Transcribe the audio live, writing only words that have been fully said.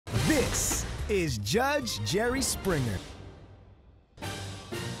This is Judge Jerry Springer.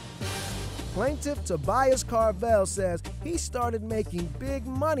 Plaintiff Tobiase Carvel says he started making big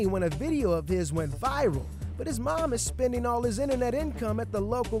money when a video of his went viral, but his mom is spending all his internet income at the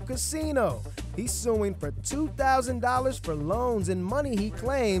local casino. He's suing for $2,000 for loans and money he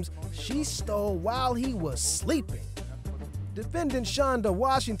claims she stole while he was sleeping. Defendant Shonda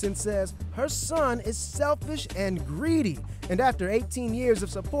Washington says her son is selfish and greedy, and after 18 years of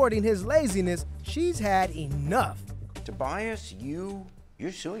supporting his laziness, she's had enough. Tobiase,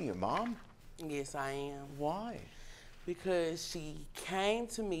 you're suing your mom? Yes, I am. Why? Because she came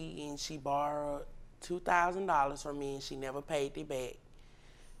to me and she borrowed $2,000 from me and she never paid it back.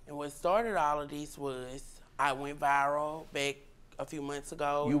 And what started all of this was I went viral back a few months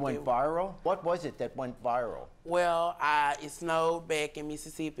ago. You went viral? What was it that went viral? Well, it snowed back in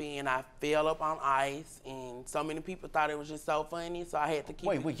Mississippi and I fell up on ice and so many people thought it was just so funny, so I had to keep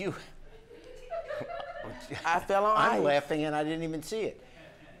Wait, were you? I fell on ice. I'm laughing and I didn't even see it.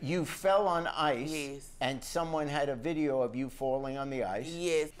 You fell on ice, yes, and someone had a video of you falling on the ice.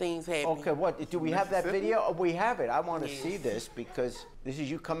 Yes, things happen. Okay, what, do we have that video? Oh, we have it. I want to yes. see this because this is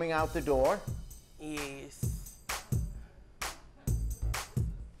you coming out the door. Yes.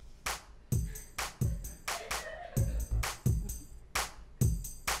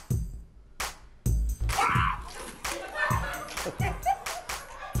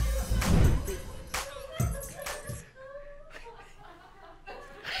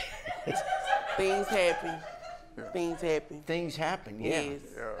 Things happen. Things happen. Things happen, yeah. Yes.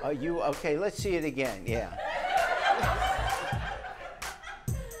 Are you, okay, let's see it again, yeah.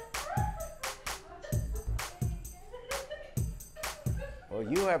 Well,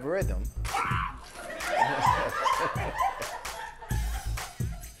 you have rhythm.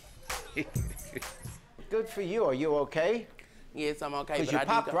 Good for you. Are you okay? Yes, I'm okay. Because you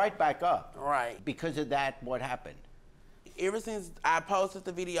popped right back up. Right. Because of that, what happened? Ever since I posted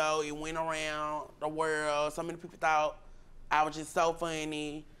the video, it went around the world. So many people thought I was just so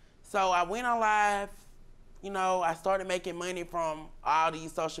funny. So I went on live. You know, I started making money from all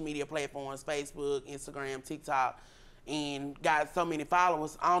these social media platforms, Facebook, Instagram, TikTok, and got so many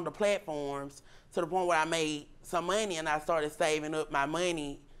followers on the platforms to the point where I made some money and I started saving up my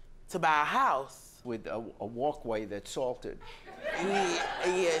money to buy a house. With a walkway that's salted.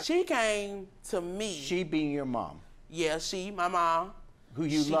 Yeah, she came to me. She being your mom? Yeah, my mom. Who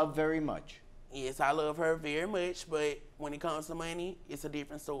you love very much? Yes, I love her very much, but when it comes to money, it's a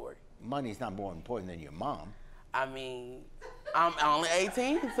different story. Money's not more important than your mom. I mean, I'm only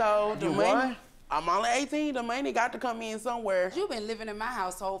 18, so the you money. What? I'm only 18, the money got to come in somewhere. You've been living in my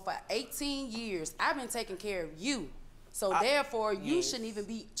household for 18 years. I've been taking care of you. So therefore, you shouldn't even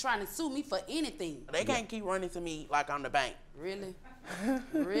be trying to sue me for anything. They can't keep running to me like I'm the bank. Really?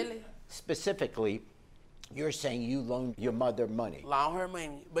 Really? Specifically, you're saying you loaned your mother money. Loan her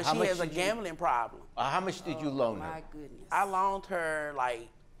money, but How she much has a did you- gambling problem. How much did you loan her? My goodness. I loaned her like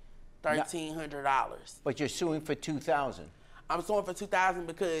 $1,300. But you're suing for $2,000. I'm suing for $2,000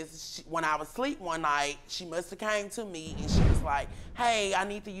 because when I was asleep one night, she must have came to me and she was like, "Hey, I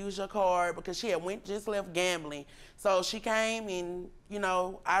need to use your card," because she had just left gambling. So she came and, you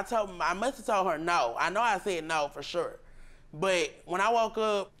know, I must have told her no. I know I said no for sure. But when I woke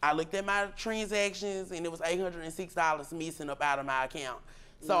up, I looked at my transactions and it was $806 missing up out of my account.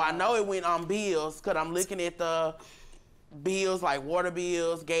 So I know it went on bills because I'm looking at the bills like water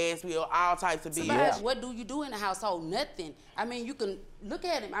bills, gas bill, all types of bills. Tobiase, what do you do in the household? Nothing. I mean, you can look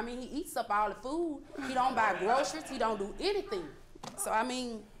at him. I mean, he eats up all the food. He don't buy groceries. He don't do anything. So, I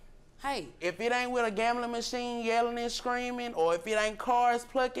mean, hey. If it ain't with a gambling machine yelling and screaming, or if it ain't cars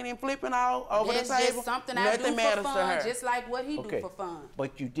plucking and flipping all over the table, that's just something I do nothing matters for to fun, her. just like what he do for fun.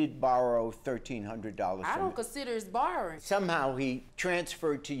 But you did borrow $1,300 from I don't him. consider it borrowing. Somehow he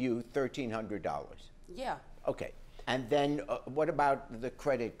transferred to you $1,300. Yeah. Okay. And then what about the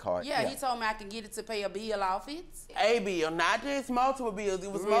credit card? Yeah, he told me I could get it to pay a bill off it. A bill, not just multiple bills.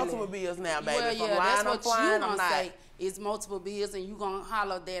 It was multiple bills now, baby. Well, If yeah, I'm lying, that's I'm what flying, you I'm gonna not. say. It's multiple bills, and you gonna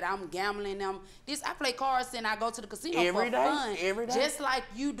holler that I'm gambling them. I play cards and I go to the casino Every for day, fun. every day. Just like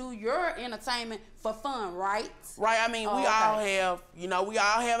you do your entertainment for fun, right? Right, I mean, we all have, you know, we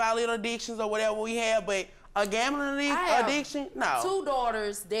all have our little addictions or whatever we have, but a gambling addiction, no. 2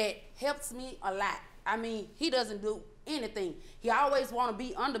 daughters that helps me a lot. I mean, he doesn't do anything. He always want to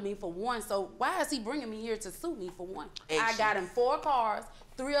be under me for one, so why is he bringing me here to sue me for one? I got him 4 cars,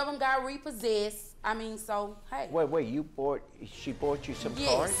 3 of them got repossessed. I mean, so, hey. Wait, she bought you some Yes.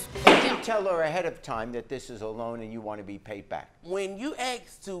 cars? Did you tell her ahead of time that this is a loan and you want to be paid back? When you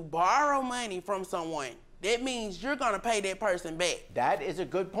ask to borrow money from someone, that means you're gonna pay that person back. That is a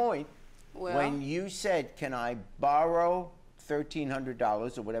good point. Well, When you said, can I borrow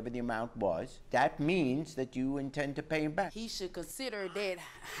 $1,300 or whatever the amount was, that means that you intend to pay him back. he should consider that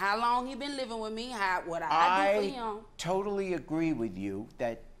how long he been living with me, what I do for him. Totally agree with you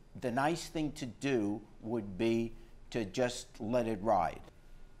that the nice thing to do would be to just let it ride.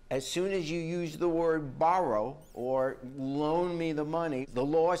 As soon as you use the word borrow or loan me the money, the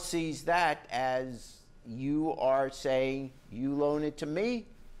law sees that as you are saying you loan it to me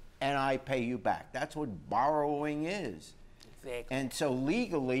and I pay you back. That's what borrowing is. Exactly. And so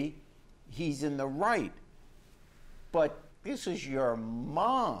legally, he's in the right. But this is your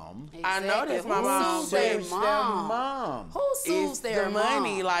mom. I know this, my Who mom. sues their Sues their mom. Who sues It's their the mom?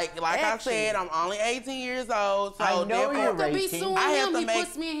 money. Like I said, I'm only 18 years old. So I know therefore, you're To be 18. suing I have him, to he make-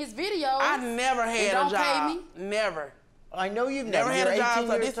 puts me in his videos. I never They had don't a job. pay me. Never. I know you've Never never had a you're job, 18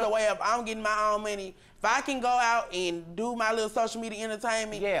 so years this is the old. way of I'm getting my own money. If I can go out and do my little social media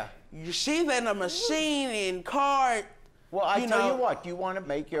entertainment, Yeah. she's in a machine and card. Well, I you tell know- you what, you want to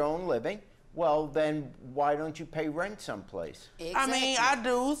make your own living? Well, then why don't you pay rent someplace? I mean, I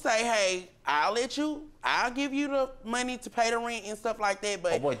do say, hey, I'll give you the money to pay the rent and stuff like that.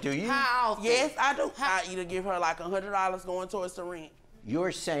 But Oh, what, do you? How often? yes, I do. I either give her like $100 going towards the rent.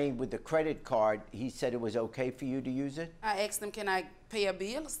 You're saying with the credit card, he said it was okay for you to use it? I asked him, can I pay a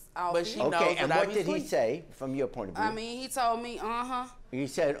bill off But it? she knows Okay, and that I what be did he sweet. say from your point of view? I mean, he told me, He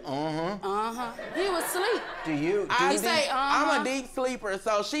said, He was asleep. Do you? I He say, I'm a deep sleeper,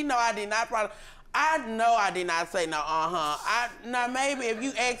 so she know I did not probably. I know I did not say no, Now maybe if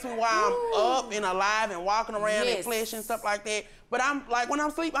you ask me why I'm up and alive and walking around in Yes. flesh and stuff like that, but I'm like when I'm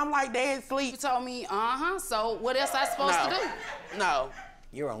asleep, I'm like dead He sleep. told me, so what else I supposed to do? No.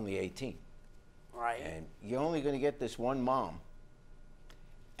 You're only 18. Right. And you're only going to get this one mom.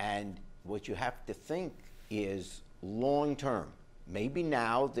 And what you have to think is long term. Maybe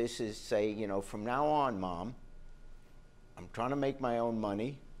now this is, say, from now on, Mom, I'm trying to make my own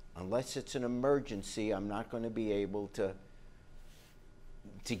money. Unless it's an emergency, I'm not going to be able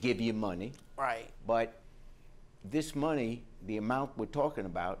to give you money. Right. But this money, the amount we're talking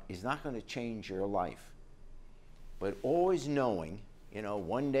about, is not going to change your life. But always knowing,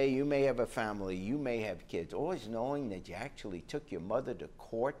 one day you may have a family, you may have kids, always knowing that you actually took your mother to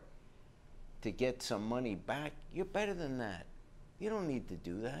court to get some money back, you're better than that. You don't need to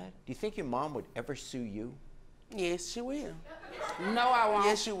do that. Do you think your mom would ever sue you? Yes, she will. No, I won't.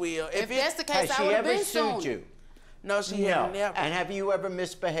 Yes, she will. If that's the case, Has I she would have ever been sued sued. you? No, she No. has never. And have you ever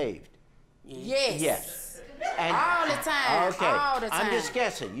misbehaved? Yes. Yes. And All the time. Okay. All the time. I'm just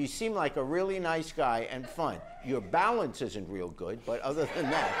guessing. You seem like a really nice guy and fun. Your balance isn't real good, but other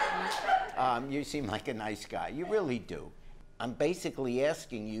than that, you seem like a nice guy. You really do. I'm basically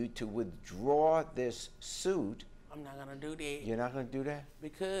asking you to withdraw this suit. I'm not gonna do that. You're not going to do that?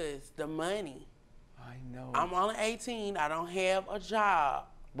 Because the money. I know. I'm only 18. I don't have a job.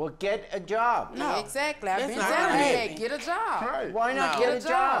 Well, get a job. No. Exactly. I've That's been not telling gonna you happen. that. Get a job. Why not No. get a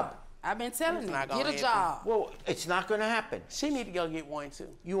job? I've been telling It's you. not Get gonna a happen. job. Well, it's not going to happen. She need to go get one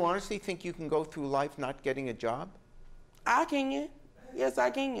too. You honestly think you can go through life not getting a job? I can. Yes, I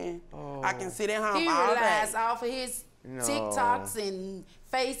can. I can sit at home He all relies day. off of his No. TikToks and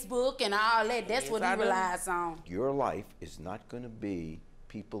Facebook and all that. That's Yes, what he I do. relies on. Your life is not going to be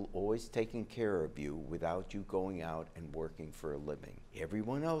people always taking care of you without you going out and working for a living.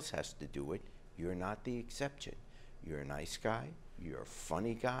 Everyone else has to do it. You're not the exception. You're a nice guy. You're a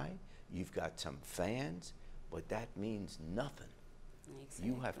funny guy. You've got some fans, but that means nothing.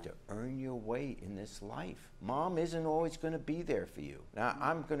 You have to earn your way in this life. Mom isn't always going to be there for you. Now,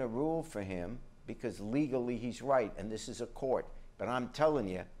 I'm going to rule for him because legally he's right, and this is a court. But I'm telling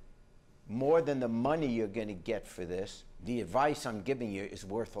you, more than the money you're going to get for this, the advice I'm giving you is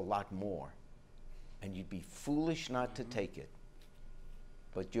worth a lot more. And you'd be foolish not to take it.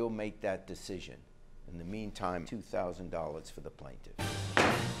 But you'll make that decision. In the meantime, $2,000 for the plaintiff.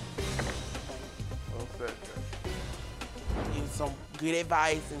 Well said, Judge. Give some good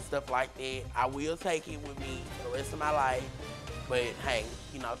advice and stuff like that. I will take it with me for the rest of my life. But hey,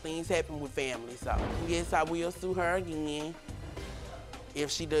 things happen with family. So yes, I will sue her again if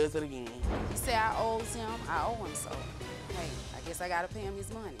she does it again. He said I owes him. I owe him, so hey, I guess I gotta pay him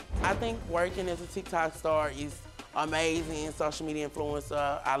his money. I think working as a TikTok star is amazing. Social media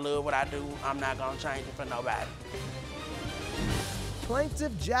influencer. I love what I do. I'm not gonna change it for nobody.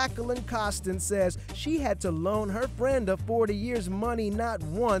 Plaintiff Jacqueline Costin says she had to loan her friend of 40 years money not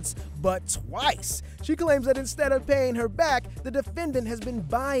once, but twice. She claims that instead of paying her back, the defendant has been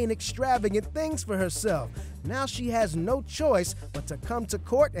buying extravagant things for herself. Now she has no choice but to come to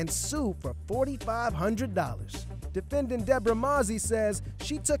court and sue for $4,500. Defendant Deborah Mozzie says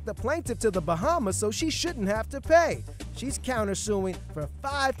she took the plaintiff to the Bahamas so she shouldn't have to pay. She's countersuing for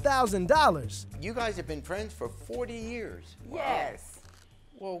 $5,000. You guys have been friends for 40 years. Yes.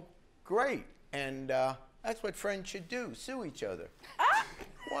 Well, great. And that's what friends should do, sue each other.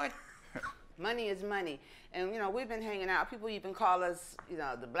 What? Money is money. And, you know, we've been hanging out. People even call us, you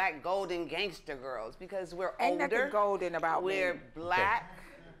know, the black golden gangster girls because we're Ain't older. nothing golden about We're me. black.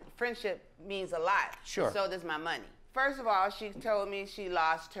 Friendship means a lot. Sure. So does my money. First of all, she told me she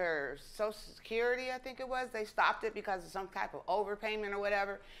lost her Social Security, I think it was. They stopped it because of some type of overpayment or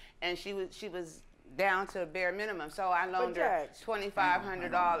whatever. And she was down to bare minimum. So I loaned her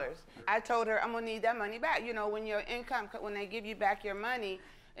 $2,500. I told her I'm gonna need that money back. You know, when your income, when they give you back your money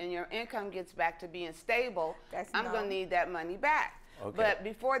and your income gets back to being stable, I'm gonna need that money back. Okay. But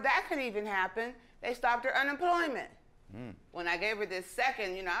before that could even happen, they stopped her unemployment. When I gave her this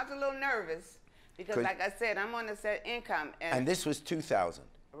second, you know, I was a little nervous because, like I said, I'm on a set income. And this was $2,000.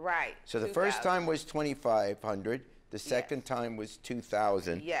 Right. So the first time was $2,500. The second time was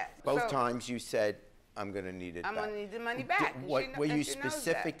 $2,000. Yes. Both So- times you said, I'm going to need it I'm back. going to need the money back. Were you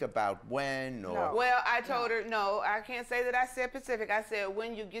specific about when? Or? No. Well, I told her, no, I can't say that I said specific. I said,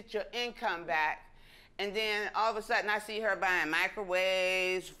 when you get your income back. And then all of a sudden I see her buying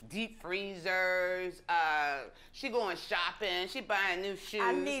microwaves, deep freezers, she going shopping, she buying new shoes.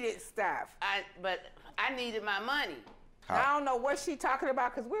 I needed stuff. But I needed my money. I don't know what she's talking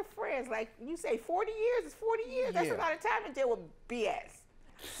about because we're friends. Like you say, 40 years is 40 years. That's a lot of time to deal with BS.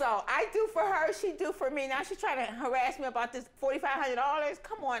 So I do for her, she do for me. Now she's trying to harass me about this $4,500.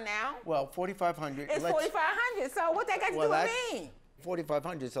 Come on now. Well, $4,500. It's $4,500. So what that got to do with me?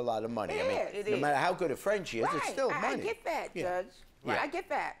 $4,500 is a lot of money. It No is. matter how good a friend she is, it's still money. I get that, Judge. Yeah. I get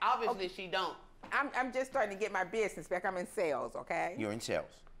that. Obviously she don't. I'm just starting to get my business back. I'm in sales, okay? You're in sales.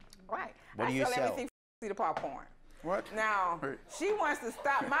 Right. What do I you sell sell? everything the popcorn. What? Now, she wants to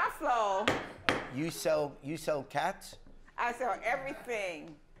stop my flow. You sell cats? I sell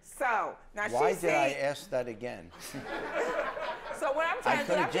everything. So, now Why she did I see, ask that again? so what I'm I trying to could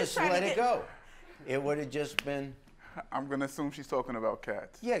do, I'm have just just trying let to it get, go. It would have just been, I'm gonna assume she's talking about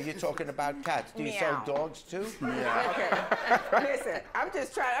cats. yeah, you're talking about cats. Do you Meow. sell dogs too? Yeah. Okay, listen, I'm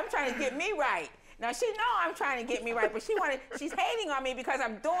trying to get me right. Now she know I'm trying to get me right, but she's hating on me because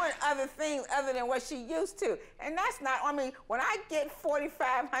I'm doing other things other than what she used to. And that's not, I mean, when I get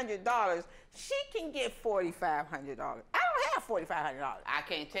 $4,500, she can get $4,500. I don't have $4,500. I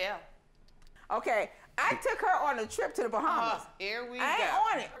can't tell. Okay, I took her on a trip to the Bahamas. Here we I go. ain't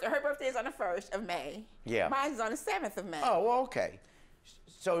on it. Her birthday is on the 1st of May. Yeah. Mine's on the 7th of May. Oh, well, okay.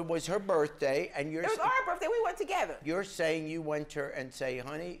 So it was her birthday, and It was our birthday. We went together. you're saying you went to her and say,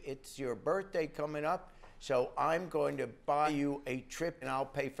 honey, it's your birthday coming up, so I'm going to buy you a trip and I'll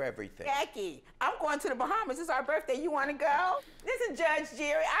pay for everything. Jackie, I'm going to the Bahamas. It's our birthday. You want to go? Listen, Judge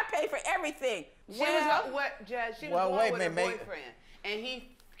Jerry, I pay for everything. She was what, Judge? She was Well, going wait a with her minute, boyfriend, and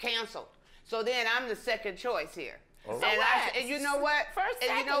he canceled. So then I'm the second choice here. Oh. So And what? and you know what? First, and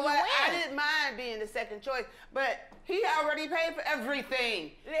you second, know you what? I win. didn't mind being the second choice, but he already paid for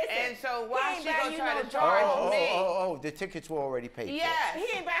everything. Listen, and so he why ain't she buy gonna you try no to drawers. charge me? Oh, the tickets were already paid for. Yes. He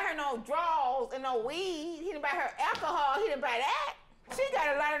didn't buy her no draws and no weed. He didn't buy her alcohol. He didn't buy that. She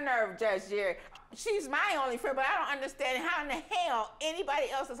got a lot of nerve, Judge Jerry. She's my only friend, but I don't understand how in the hell anybody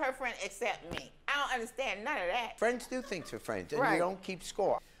else is her friend except me. I don't understand none of that. Friends do things for friends, and Right. you don't keep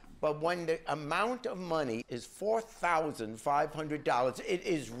score. But when the amount of money is $4,500, it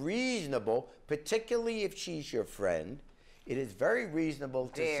is reasonable, particularly if she's your friend. It is very reasonable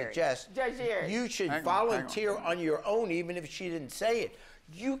to Very. suggest Judge Jerry. you should Hang on, volunteer hang on. on your own, even if she didn't say it.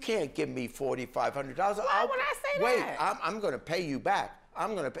 You can't give me $4,500. Why would I say wait, that? I'm going to pay you back.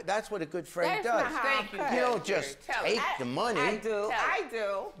 I'm going to pay. That's what a good friend That's does. not how Thank I'm you, cut. You don't Jerry. just Tell take us. the money. I do. Tell I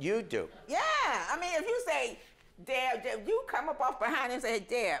do. You do. Yeah. I mean, if you say, Deb, you come up off behind and say,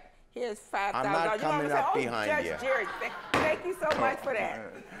 Deb, here's $5,000. I'm not You know coming what I'm up saying? behind Judge you. Jerry, thank you so much for that.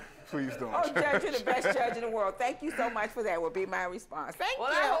 Please don't. Oh, Judge, you're the best judge in the world. Thank you so much for that. Would be my response. Thank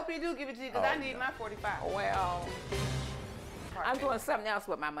Well, you. I hope you do give it to you because I need my 45. Well, I'm doing something else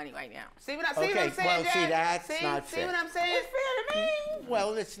with my money right now. See what I'm Okay, saying? well, see, Judge? that's see, not see fair. what I'm saying? It's fair to me.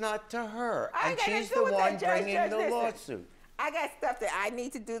 Well, it's not to her, I and ain't got nothing she's to the do with one that, Judge. bringing Judge, the listen. lawsuit. I got stuff that I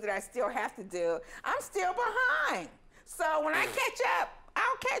need to do that I still have to do. I'm still behind. So when I catch up,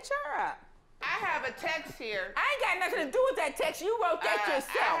 I'll catch her up. I have a text here. I ain't got nothing to do with that text. You wrote that I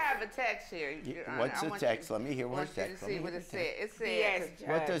yourself. have a text here. Your Honor. What's I the want text? you- Let me hear what want the you text. to Let see me what hear it the said. It Yes, said, Judge.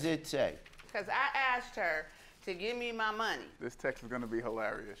 What does it say? because I asked her to give me my money. This text is gonna be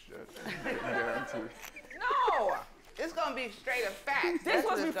hilarious, Judge. I guarantee. No. It's gonna be straight up facts. This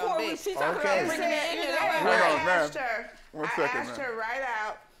was before she talked Okay. about bringing it in. You know That's what? right. ma'am. I One second, asked ma'am. her right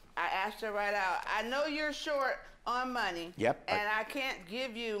out. I asked her right out. I know you're short on money. Yep. And I can't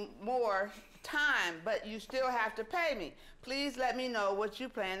give you more time, but you still have to pay me. Please let me know what you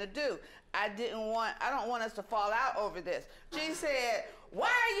plan to do. I don't want us to fall out over this. She said, why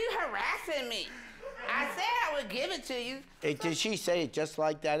are you harassing me? I said I would give it to you. Hey, did she say it just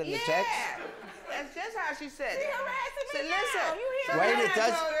like that in the Yeah. text? That's just how she said She it. harassing me So now. listen. You hear So Wait, then it I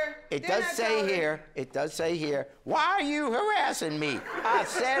does. told her- It then does I say told her- here. It does say here. Why are you harassing me? I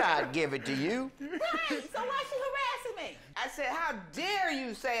said I'd give it to you. Right. So why she harassing me? I said, how dare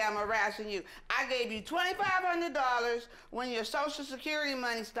you say I'm harassing you? I gave you $2,500 when your Social Security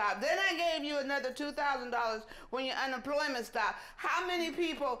money stopped. Then I gave you another $2,000 when your unemployment stopped. How many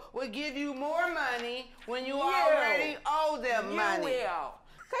people would give you more money when you already owe them money? You will.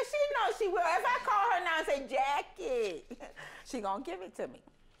 Because she knows she will. If I call her now and say, Jackie, she going to give it to me.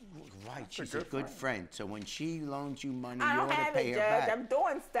 Right, she's a good friend. So when she loans you money, I you don't ought to have pay it, her Judge. back. I'm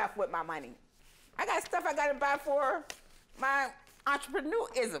doing stuff with my money. I got stuff I got to buy for my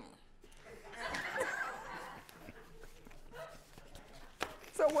entrepreneurism.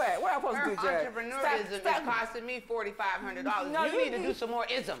 So what? What am I supposed Her to do, Judge? entrepreneurism is costing me $4,500. No, you need to do some more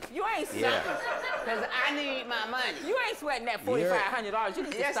ism. You ain't Yeah. Because I need my money. You ain't sweating that $4,500. You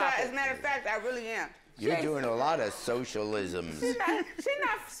need to Yes, stop as it. a matter of fact, I really am. You're doing a lot of socialisms. She's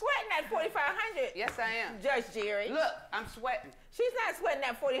not sweating that $4,500. Yes, I am. Judge Jerry. Look, I'm sweating. She's not sweating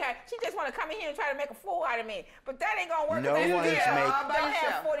that $4,500. She just want to come in here and try to make a fool out of me. But that ain't gonna work. No because one's you make- don't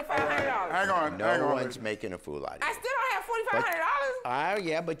have $4,500. Hang on. No hang on. one's making a fool out of I you. still don't have $4,500.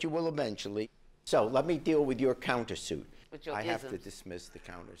 Yeah, but you will eventually. So let me deal with your countersuit. With your I have to isms. dismiss the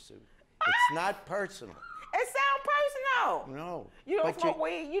countersuit. It's not personal. It sounds personal. No. You don't But smoke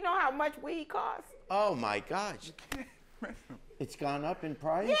weed. You know how much weed costs? Oh my gosh. It's gone up in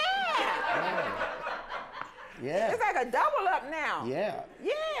price? Yeah. Yeah. It's like a double up now. Yeah.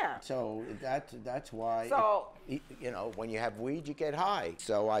 Yeah. So that's why. So- you know, when you have weed, you get high.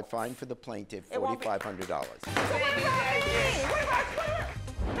 So I fine for the plaintiff It won't be- $4,500. So what about me? What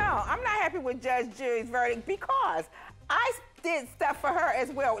about No, I'm not happy with Judge Jury's verdict because I did stuff for her as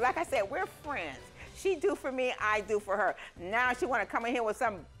well. Like I said, we're friends. She do for me, I do for her. Now she want to come in here with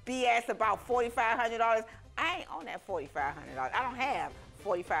some BS about $4,500. I ain't on that $4,500. I don't have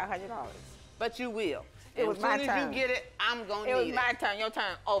 $4,500. But you will. It was my As soon as turn. you get it, I'm going to It was need my turn. Your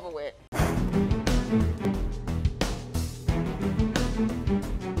turn. Over with.